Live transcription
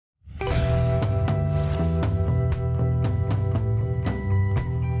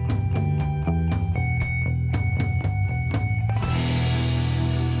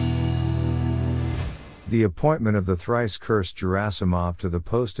The appointment of the thrice-cursed Gerasimov to the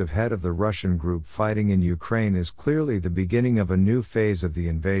post of head of the Russian group fighting in Ukraine is clearly the beginning of a new phase of the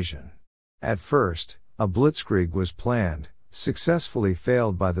invasion. At first, a blitzkrieg was planned, successfully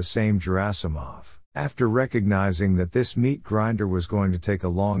failed by the same Gerasimov. After recognizing that this meat grinder was going to take a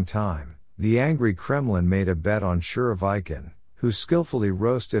long time, the angry Kremlin made a bet on Surovikin, who skillfully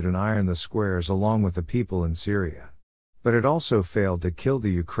roasted and ironed the squares along with the people in Syria. But it also failed to kill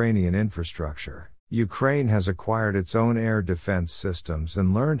the Ukrainian infrastructure. Ukraine has acquired its own air defense systems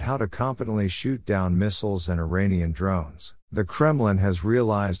and learned how to competently shoot down missiles and Iranian drones. The Kremlin has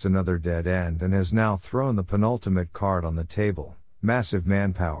realized another dead end and has now thrown the penultimate card on the table: massive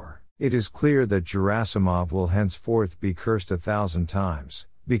manpower. It is clear that Gerasimov will henceforth be cursed 1,000 times,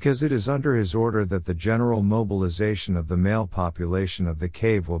 because it is under his order that the general mobilization of the male population of the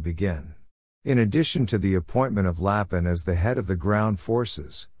cave will begin. In addition to the appointment of Lapin as the head of the ground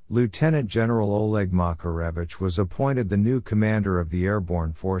forces, Lieutenant General Oleg Makarevich was appointed the new commander of the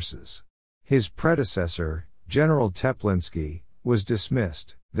airborne forces. His predecessor, General Teplinsky, was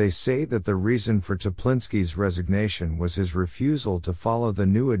dismissed. They say that the reason for Teplinsky's resignation was his refusal to follow the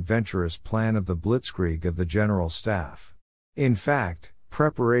new adventurous plan of the blitzkrieg of the General Staff. In fact,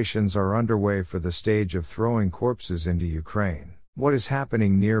 preparations are underway for the stage of throwing corpses into Ukraine. What is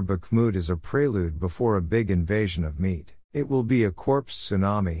happening near Bakhmut is a prelude before a big invasion of meat. It will be a corpse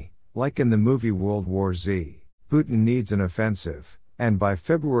tsunami, like in the movie World War Z. Putin needs an offensive, and by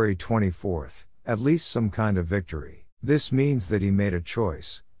February 24th, at least some kind of victory. This means that he made a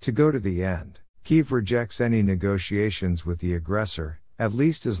choice, to go to the end. Kyiv rejects any negotiations with the aggressor, at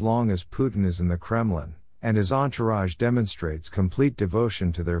least as long as Putin is in the Kremlin, and his entourage demonstrates complete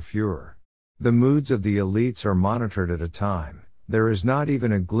devotion to their Führer. The moods of the elites are monitored at a time. There is not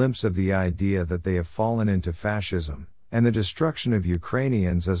even a glimpse of the idea that they have fallen into fascism, and the destruction of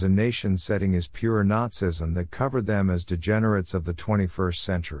Ukrainians as a nation setting is pure Nazism that covered them as degenerates of the 21st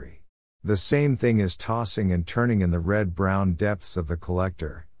century. The same thing is tossing and turning in the red-brown depths of the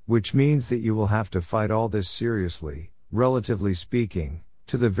collector, which means that you will have to fight all this seriously, relatively speaking,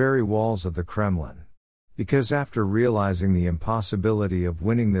 to the very walls of the Kremlin. Because after realizing the impossibility of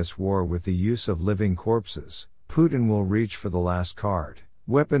winning this war with the use of living corpses, Putin will reach for the last card: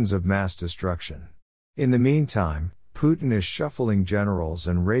 weapons of mass destruction. In the meantime, Putin is shuffling generals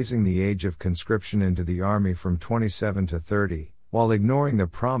and raising the age of conscription into the army from 27 to 30, while ignoring the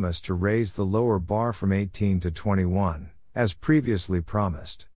promise to raise the lower bar from 18 to 21, as previously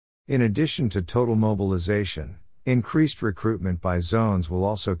promised. In addition to total mobilization, increased recruitment by zones will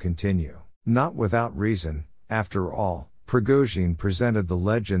also continue. Not without reason. After all, Prigozhin presented the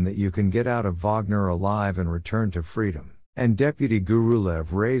legend that you can get out of Wagner alive and return to freedom. And Deputy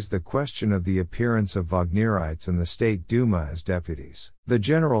Gurulev raised the question of the appearance of Wagnerites in the State Duma as deputies. The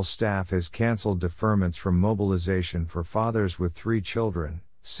General Staff has cancelled deferments from mobilization for fathers with 3 children,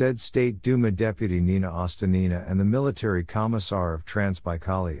 said State Duma Deputy Nina Ostanina and the Military Commissar of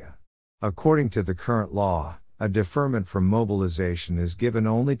Transbaikalia. According to the current law, a deferment from mobilization is given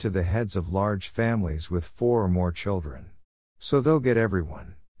only to the heads of large families with 4 or more children. So they'll get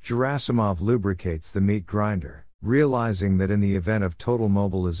everyone. Gerasimov lubricates the meat grinder, realizing that in the event of total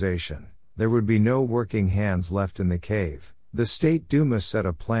mobilization, there would be no working hands left in the cave. The State Duma set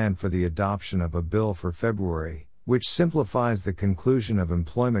a plan for the adoption of a bill for February, which simplifies the conclusion of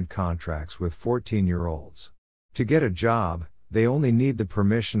employment contracts with 14-year-olds. To get a job, they only need the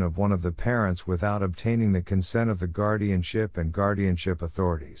permission of one of the parents without obtaining the consent of the guardianship and guardianship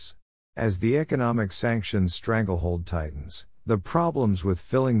authorities. As the economic sanctions stranglehold tightens, the problems with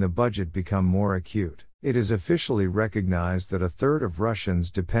filling the budget become more acute. It is officially recognized that 1/3 of Russians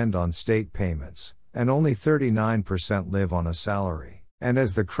depend on state payments, and only 39% live on a salary. And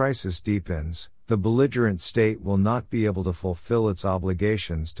as the crisis deepens, the belligerent state will not be able to fulfill its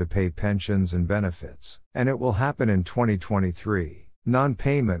obligations to pay pensions and benefits. And it will happen in 2023.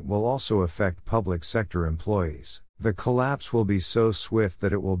 Non-payment will also affect public sector employees. The collapse will be so swift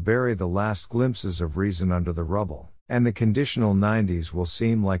that it will bury the last glimpses of reason under the rubble. And the conditional 90s will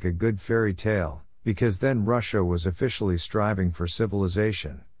seem like a good fairy tale, because then Russia was officially striving for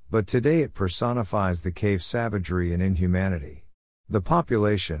civilization, but today it personifies the cave savagery and inhumanity. The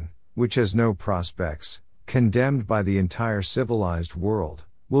population, which has no prospects, condemned by the entire civilized world,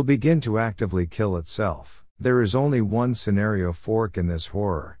 will begin to actively kill itself. There is only one scenario fork in this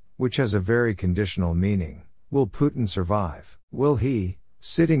horror, which has a very conditional meaning. Will Putin survive? Will he,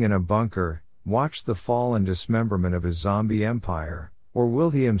 sitting in a bunker, watch the fall and dismemberment of his zombie empire, or will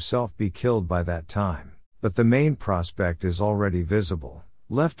he himself be killed by that time? But the main prospect is already visible.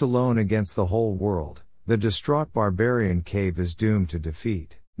 Left alone against the whole world, the distraught barbarian cave is doomed to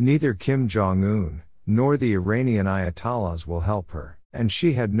defeat. Neither Kim Jong-un, nor the Iranian Ayatollahs will help her, and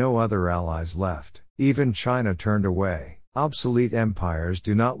she had no other allies left. Even China turned away. Obsolete empires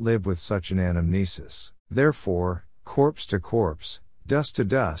do not live with such an anamnesis. Therefore, corpse to corpse, dust to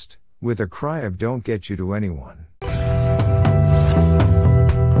dust, with a cry of don't get you to anyone.